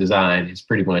not just design. It's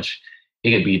pretty much,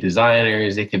 it could be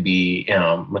designers, it could be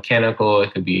mechanical,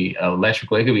 it could be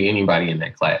electrical, it could be anybody in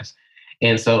that class.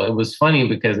 And so it was funny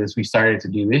because as we started to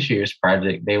do this year's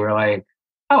project, they were like,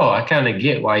 oh, I kind of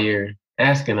get why you're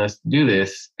asking us to do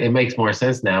this. It makes more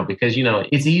sense now because, you know,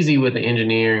 it's easy with the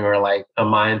engineering or like a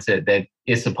mindset that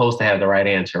is supposed to have the right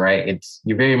answer, right?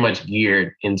 You're very much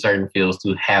geared in certain fields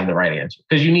to have the right answer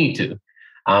because you need to,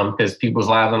 because people's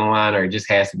lives on the line, or it just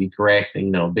has to be correct, and,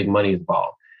 you know, big money is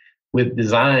involved. With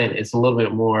design, it's a little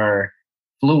bit more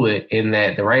fluid in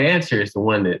that the right answer is the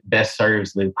one that best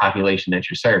serves the population that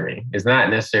you're serving. It's not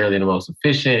necessarily the most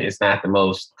efficient. It's not the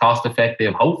most cost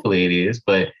effective. Hopefully it is,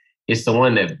 but it's the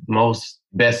one that most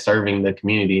best serving the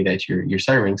community that you're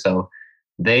serving. So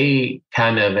they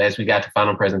kind of, as we got to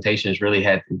final presentations, really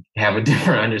had to have a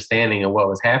different understanding of what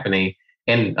was happening.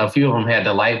 And a few of them had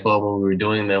the light bulb when we were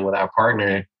doing them with our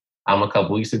partner a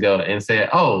couple weeks ago and said,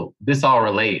 oh, this all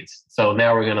relates. So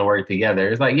now we're going to work together.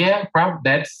 It's like, yeah,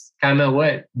 that's kind of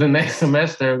what the next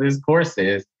semester of this course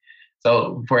is.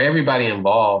 So for everybody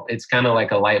involved, it's kind of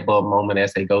like a light bulb moment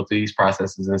as they go through these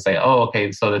processes and say, oh,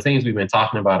 okay, so the things we've been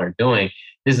talking about or doing,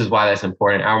 this is why that's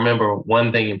important. I remember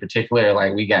one thing in particular,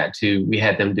 like we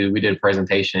did a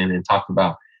presentation and talked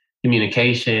about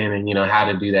communication and, you know, how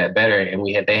to do that better. And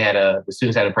the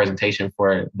students had a presentation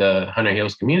for the Hunter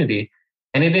Hills community,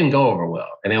 and it didn't go over well.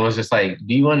 And it was just like,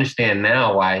 do you understand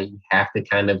now why you have to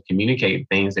kind of communicate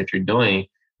things that you're doing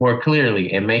more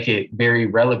clearly and make it very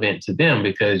relevant to them?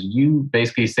 Because you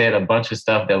basically said a bunch of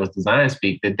stuff that was design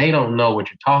speak that they don't know what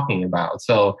you're talking about.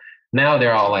 So now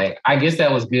they're all like, I guess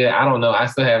that was good. I don't know. I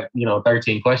still have,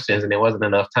 13 questions, and there wasn't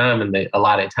enough time in the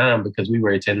allotted time because we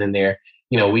were attending their,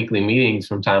 weekly meetings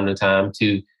from time to time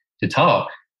to talk.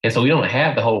 And so we don't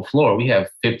have the whole floor. We have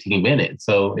 15 minutes.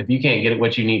 So if you can't get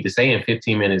what you need to say in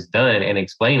 15 minutes done and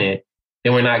explain it,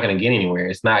 then we're not going to get anywhere.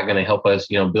 It's not going to help us,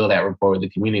 build that rapport with the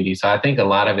community. So I think a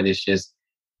lot of it is just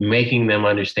making them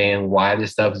understand why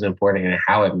this stuff is important and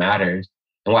how it matters,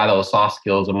 and why those soft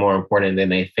skills are more important than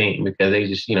they think, because they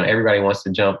just, everybody wants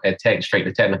to jump at tech straight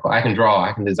to technical. I can draw,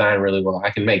 I can design really well,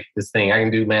 I can make this thing, I can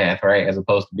do math, right? As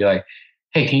opposed to be like,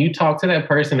 hey, can you talk to that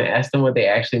person and ask them what they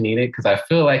actually needed? Because I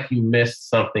feel like you missed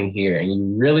something here and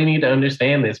you really need to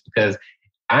understand this, because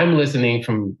I'm listening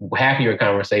from half of your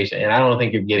conversation and I don't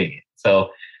think you're getting it.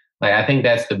 So I think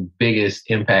that's the biggest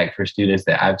impact for students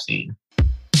that I've seen.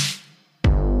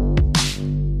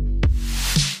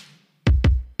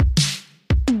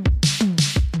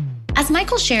 As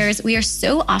Michael shares, we are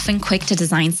so often quick to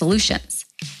design solutions.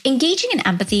 Engaging in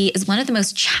empathy is one of the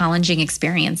most challenging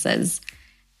experiences.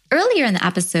 Earlier in the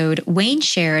episode, Wayne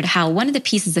shared how one of the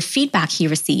pieces of feedback he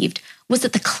received was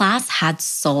that the class had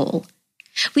soul.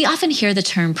 We often hear the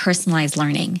term personalized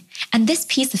learning, and this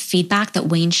piece of feedback that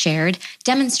Wayne shared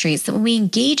demonstrates that when we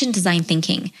engage in design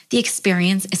thinking, the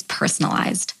experience is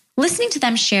personalized. Listening to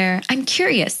them share, I'm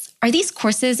curious, are these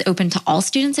courses open to all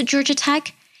students at Georgia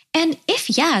Tech? And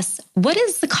if yes, what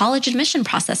is the college admission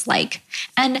process like?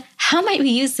 And how might we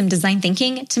use some design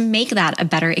thinking to make that a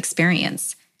better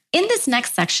experience? In this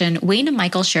next section, Wayne and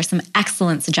Michael share some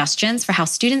excellent suggestions for how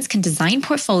students can design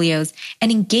portfolios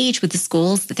and engage with the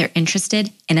schools that they're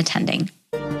interested in attending.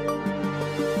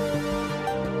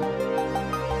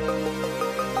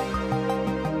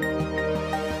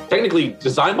 Technically,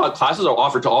 Design Bloc classes are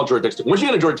offered to all Georgia Tech students. Once you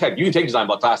get to Georgia Tech, you can take Design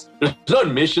Bloc class. There's no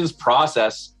admissions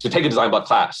process to take a Design Bloc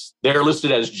class. They're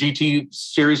listed as GT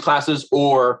series classes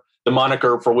or the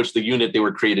moniker for which the unit they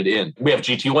were created in. We have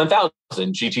GT 1000,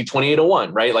 GT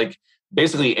 2801, right?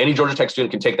 Basically any Georgia Tech student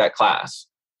can take that class.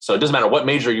 So it doesn't matter what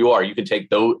major you are, you can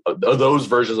take those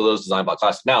versions of those Design Bloc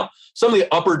classes. Now, some of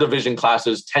the upper division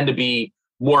classes tend to be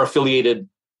more affiliated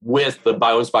with the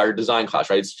bio-inspired design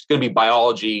class, right? It's going to be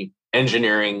biology,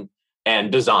 engineering,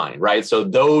 and design, right? So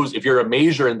those, if you're a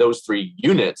major in those three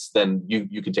units, then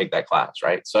you can take that class,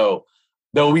 right? So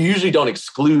though we usually don't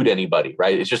exclude anybody,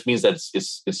 right? It just means that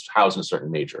it's housed in a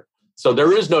certain major. So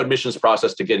there is no admissions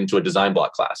process to get into a design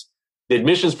block class. The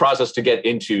admissions process to get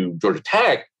into Georgia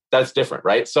Tech, that's different,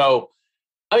 right? So,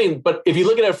 I mean, but if you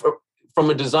look at it from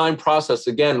a design process,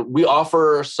 again, we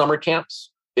offer summer camps.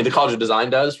 In the College of Design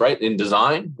does, right? In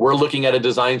design, we're looking at a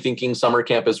design thinking summer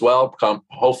camp as well.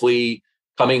 Hopefully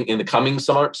coming in the coming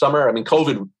summer. I mean,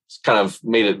 COVID kind of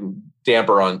made it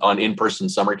damper on in-person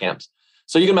summer camps.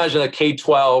 So you can imagine a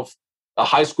K-12, a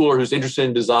high schooler who's interested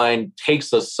in design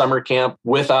takes a summer camp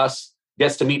with us,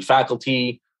 gets to meet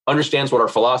faculty, understands what our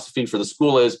philosophy for the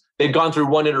school is. They've gone through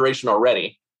one iteration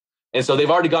already. And so they've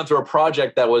already gone through a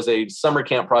project that was a summer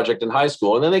camp project in high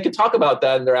school. And then they can talk about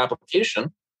that in their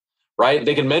application, right?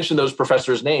 They can mention those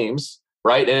professors' names,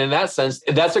 right? And in that sense,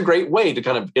 that's a great way to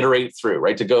kind of iterate through,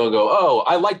 right? To go and go, oh,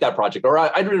 I like that project, or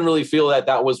I didn't really feel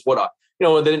that was what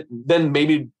then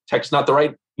maybe Tech's not the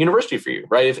right university for you,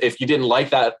 right? If you didn't like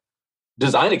that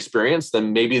design experience,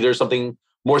 then maybe there's something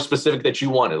more specific that you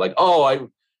wanted. Like,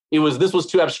 this was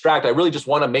too abstract. I really just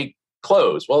want to make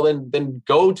clothes. Well, then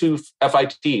go to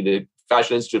FIT, the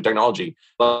Fashion Institute of Technology.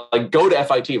 Like, go to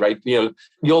FIT, right?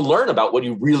 You'll learn about what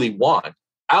you really want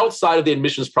outside of the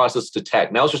admissions process to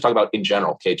Tech. Now let's just talk about in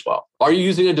general, K-12. Are you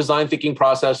using a design thinking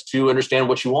process to understand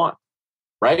what you want,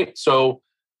 right? So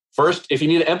first, if you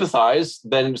need to empathize,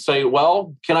 then say,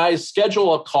 well, can I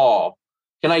schedule a call?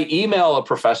 Can I email a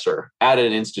professor at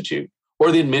an institute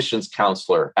or the admissions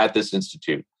counselor at this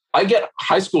institute? I get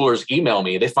high schoolers email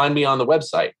me. They find me on the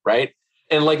website, right?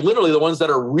 And like literally the ones that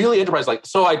are really enterprise, like,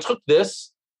 so I took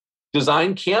this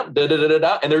design camp, and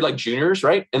they're like juniors,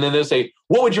 right? And then they'll say,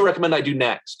 what would you recommend I do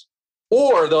next?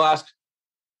 Or they'll ask,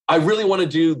 I really want to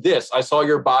do this. I saw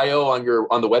your bio on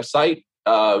the website,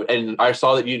 and I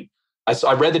saw that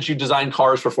I read that you design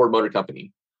cars for Ford Motor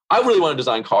Company. I really want to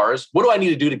design cars. What do I need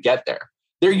to do to get there?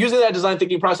 They're using that design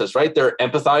thinking process, right? They're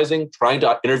empathizing, trying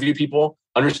to interview people,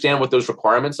 understand what those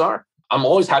requirements are. I'm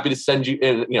always happy to send you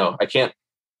in. I can't,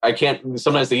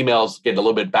 sometimes the emails get a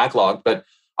little bit backlogged, but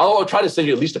I'll try to send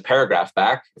you at least a paragraph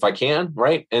back if I can,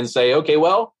 right? And say, okay,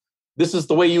 well, this is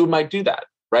the way you might do that,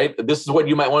 right? This is what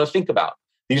you might want to think about.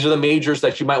 These are the majors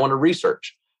that you might want to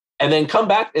research. And then come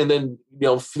back and then,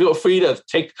 feel free to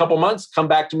take a couple months, come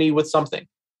back to me with something.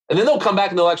 And then they'll come back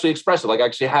and they'll actually express it. Like I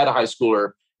actually had a high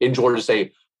schooler in Georgia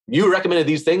say, you recommended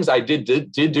these things. I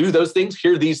did do those things.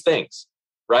 Here are these things,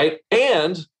 right?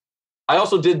 And I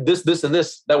also did this, and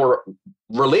this that were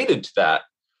related to that.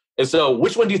 And so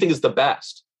which one do you think is the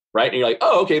best, right? And you're like,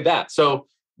 oh, okay, that. So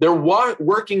they're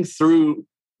working through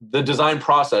the design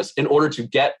process in order to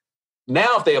get,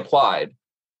 now if they applied,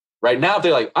 right? Now if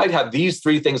they're like, I'd have these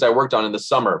 3 things I worked on in the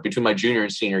summer between my junior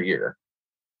and senior year.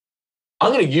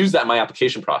 I'm going to use that in my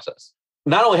application process.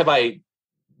 Not only have I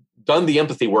done the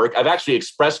empathy work, I've actually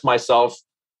expressed myself.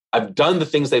 I've done the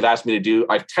things they've asked me to do.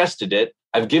 I've tested it.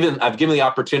 I've given the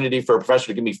opportunity for a professor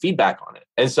to give me feedback on it.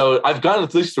 And so I've gone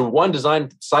at least through one design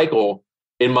cycle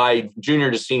in my junior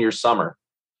to senior summer.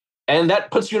 And that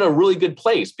puts you in a really good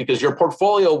place because your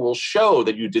portfolio will show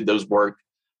that you did those work.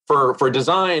 For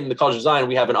design, the College of Design,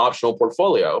 we have an optional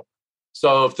portfolio.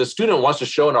 So if the student wants to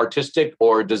show an artistic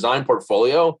or design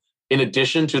portfolio in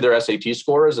addition to their SAT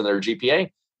scores and their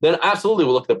GPA, then absolutely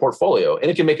we'll look at the portfolio. And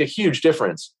it can make a huge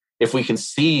difference if we can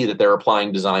see that they're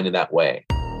applying design in that way.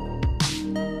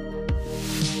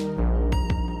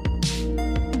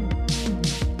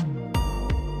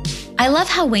 I love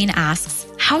how Wayne asks,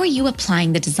 how are you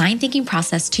applying the design thinking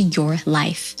process to your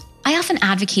life? I often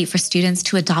advocate for students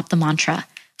to adopt the mantra,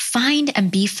 find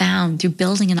and be found through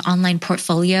building an online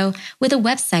portfolio with a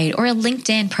website or a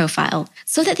LinkedIn profile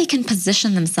so that they can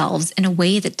position themselves in a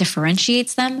way that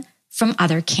differentiates them from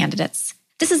other candidates.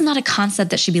 This is not a concept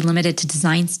that should be limited to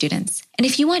design students. And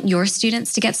if you want your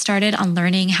students to get started on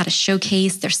learning how to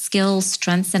showcase their skills,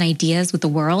 strengths, and ideas with the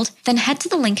world, then head to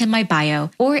the link in my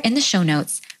bio or in the show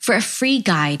notes for a free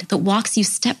guide that walks you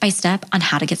step by step on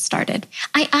how to get started.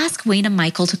 I ask Wayne and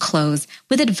Michael to close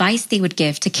with advice they would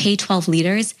give to K-12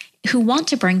 leaders who want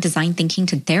to bring design thinking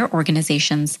to their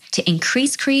organizations to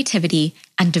increase creativity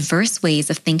and diverse ways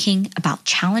of thinking about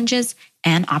challenges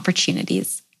and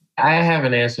opportunities. I have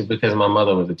an answer because my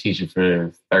mother was a teacher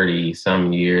for 30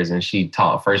 some years and she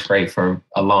taught first grade for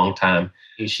a long time.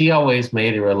 She always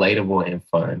made it relatable and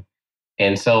fun.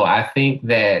 And so I think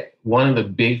that one of the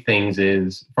big things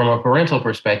is from a parental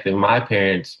perspective, my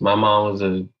parents, my mom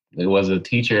was a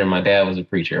teacher and my dad was a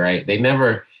preacher, right? They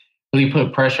never really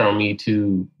put pressure on me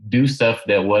to do stuff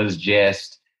that was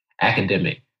just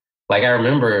academic. Like I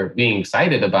remember being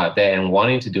excited about that and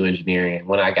wanting to do engineering. And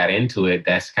when I got into it,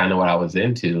 that's kind of what I was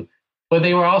into. But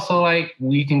they were also like,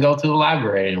 we can go to the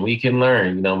library and we can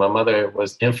learn. You know, my mother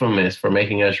was infamous for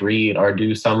making us read or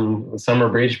do some summer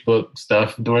bridge book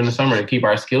stuff during the summer to keep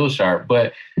our skills sharp.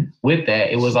 But with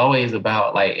that, it was always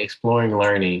about like exploring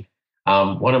learning.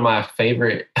 One of my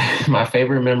favorite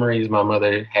memories my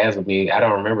mother has of me, I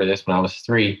don't remember this when I was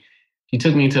 3. She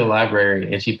took me to the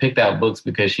library and she picked out books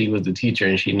because she was the teacher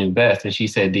and she knew best. And she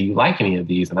said, "Do you like any of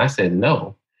these?" And I said,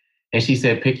 "No." And she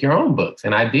said, "Pick your own books."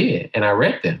 And I did. And I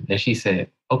read them. And she said,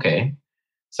 "Okay."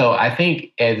 So I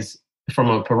think from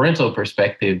a parental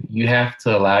perspective, you have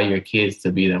to allow your kids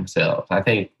to be themselves. I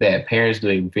think that parents do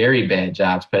a very bad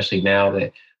job, especially now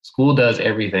that school does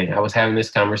everything. I was having this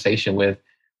conversation with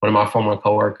one of my former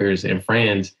coworkers and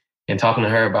friends and talking to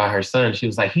her about her son. She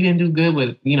was like, "He didn't do good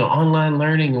with, online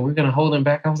learning and we're going to hold him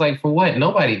back." I was like, "For what?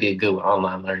 Nobody did good with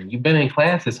online learning. You've been in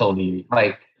class this whole year."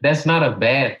 Like, that's not a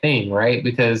bad thing, right?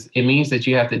 Because it means that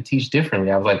you have to teach differently.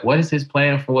 I was like, what is his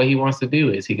plan for what he wants to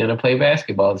do? Is he going to play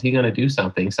basketball? Is he going to do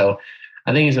something? So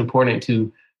I think it's important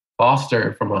to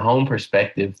foster from a home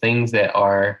perspective things that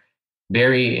are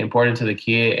very important to the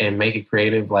kid and make it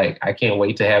creative. Like, I can't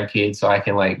wait to have kids so I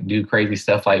can like do crazy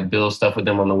stuff, like build stuff with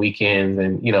them on the weekends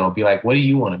and, be like, what do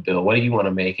you want to build? What do you want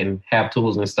to make? And have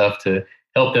tools and stuff to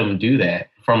help them do that.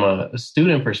 From a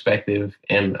student perspective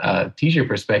and a teacher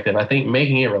perspective, I think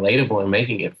making it relatable and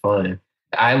making it fun.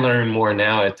 I learn more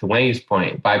now, to Wayne's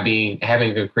point, by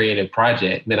having a creative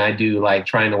project than I do like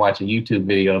trying to watch a YouTube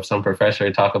video of some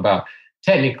professor talk about,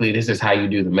 technically, this is how you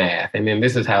do the math. And then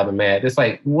this is how the math, it's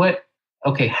like, what?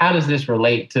 Okay, how does this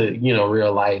relate to,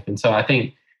 real life? And so I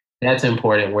think that's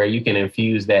important, where you can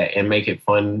infuse that and make it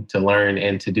fun to learn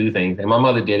and to do things. And my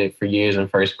mother did it for years in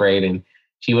first grade, and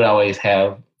she would always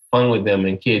have fun with them,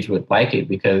 and kids would like it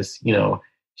because,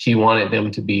 she wanted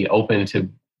them to be open to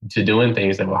doing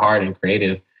things that were hard and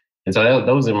creative. And so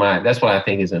that's what I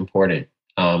think is important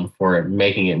for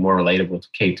making it more relatable to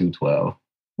K through 12.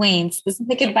 Wayne,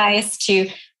 specific advice to,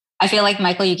 I feel like,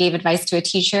 Michael, you gave advice to a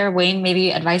teacher. Wayne,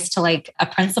 maybe advice to like a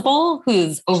principal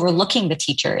who's overlooking the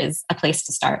teacher is a place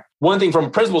to start. One thing from a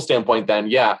principal standpoint, then,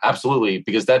 yeah, absolutely.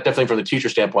 Because that definitely from the teacher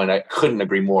standpoint, I couldn't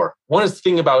agree more. One is the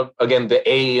thing about, again, the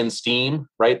A in STEAM,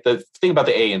 right? The thing about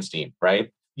the A in STEAM,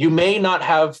 right? You may not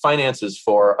have finances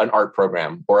for an art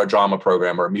program or a drama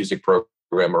program or a music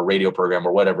program or radio program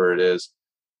or whatever it is.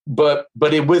 But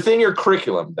within your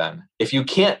curriculum, then, if you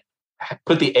can't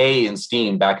put the A in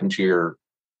STEAM back into your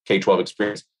K-12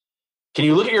 experience, can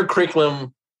you look at your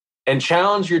curriculum and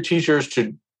challenge your teachers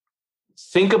to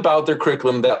think about their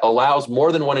curriculum that allows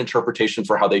more than one interpretation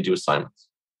for how they do assignments?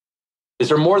 Is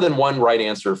there more than one right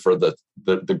answer for the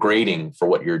grading for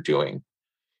what you're doing?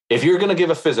 If you're going to give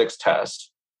a physics test,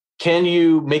 can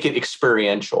you make it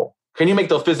experiential? Can you make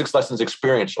the physics lessons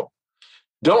experiential?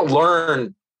 Don't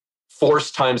learn force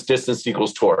times distance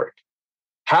equals torque.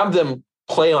 Have them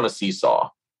play on a seesaw.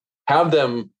 Have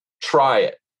them try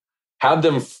it. Have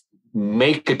them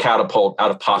make a catapult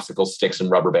out of popsicle sticks and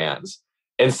rubber bands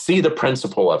and see the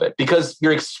principle of it, because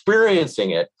you're experiencing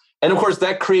it. And of course,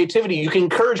 that creativity, you can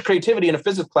encourage creativity in a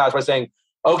physics class by saying,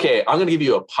 okay, I'm going to give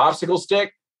you a popsicle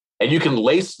stick and you can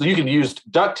use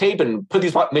duct tape and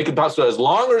make the popsicle as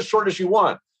long or as short as you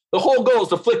want. The whole goal is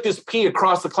to flick this P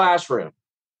across the classroom,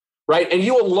 right? And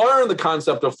you will learn the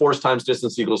concept of force times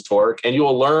distance equals torque, and you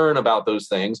will learn about those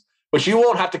things. But you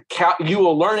won't have to you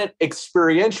will learn it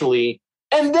experientially,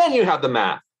 and then you have the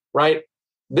math, right?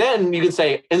 Then you can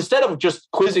say, instead of just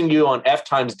quizzing you on F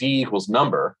times D equals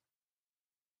number,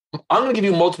 I'm going to give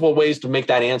you multiple ways to make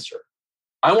that answer.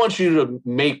 I want you to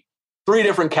make 3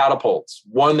 different catapults,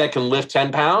 one that can lift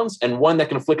 10 pounds and one that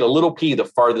can flick a little P the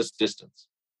farthest distance.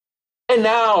 And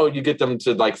now you get them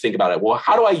to like think about it. Well,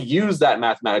 how do I use that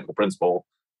mathematical principle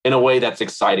in a way that's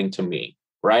exciting to me,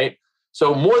 right?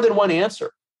 So more than one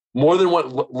answer. More than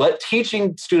one,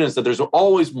 teaching students that there's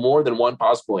always more than one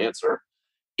possible answer,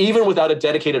 even without a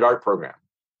dedicated art program,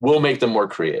 will make them more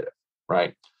creative,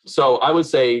 right? So I would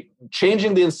say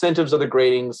changing the incentives of the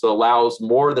grading so it allows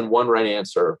more than one right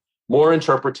answer, more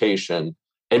interpretation,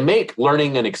 and make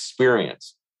learning an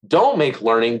experience. Don't make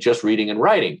learning just reading and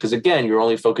writing, because again, you're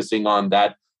only focusing on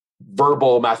that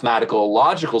verbal, mathematical,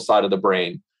 logical side of the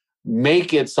brain.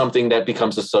 Make it something that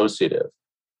becomes associative.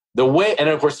 And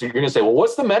of course, you're going to say, well,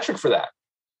 what's the metric for that?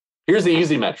 Here's the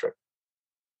easy metric.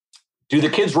 Do the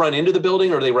kids run into the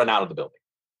building or do they run out of the building?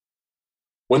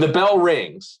 When the bell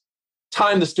rings,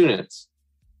 time the students.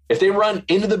 If they run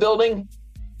into the building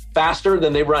faster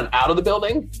than they run out of the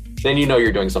building, then you know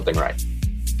you're doing something right.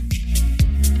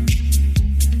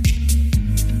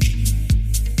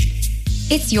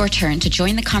 It's your turn to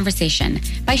join the conversation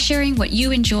by sharing what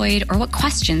you enjoyed or what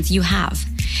questions you have.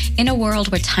 In a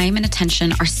world where time and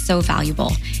attention are so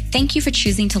valuable, thank you for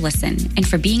choosing to listen and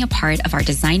for being a part of our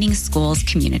Designing Schools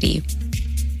community.